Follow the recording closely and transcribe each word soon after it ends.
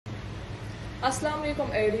Assalamu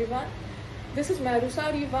alaikum everyone. This is Mehroosa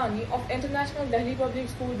Areeba of International Delhi Public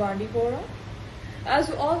School Bandipora. As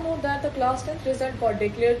you all know that the class 10th result got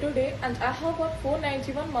declared today and I have got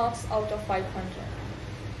 491 marks out of 500.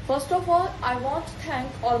 First of all, I want to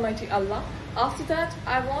thank Almighty Allah. After that,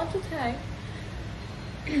 I want to thank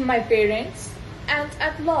my parents. And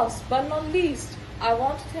at last but not least, I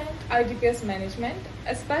want to thank IDPS management,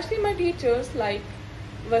 especially my teachers like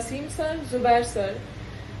Wasim sir, Zubair sir,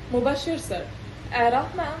 Mubashir sir,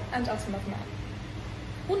 Araf ma'am and Asmat ma'am,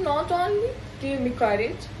 who not only gave me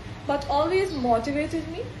courage but always motivated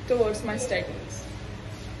me towards my studies.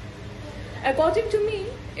 According to me,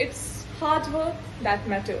 it's hard work that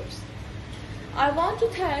matters. I want to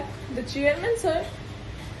thank the chairman sir,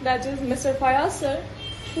 that is Mr. Fayaz sir,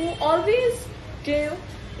 who always gave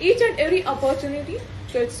each and every opportunity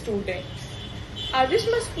to its students. I wish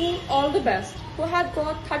my school all the best, who had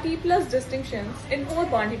got 30 plus distinctions in whole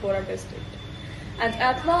Bandipora district. And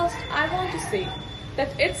at last, I want to say that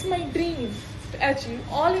it's my dream to achieve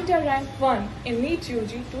All India Rank 1 in NEET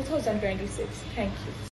UG 2026. Thank you.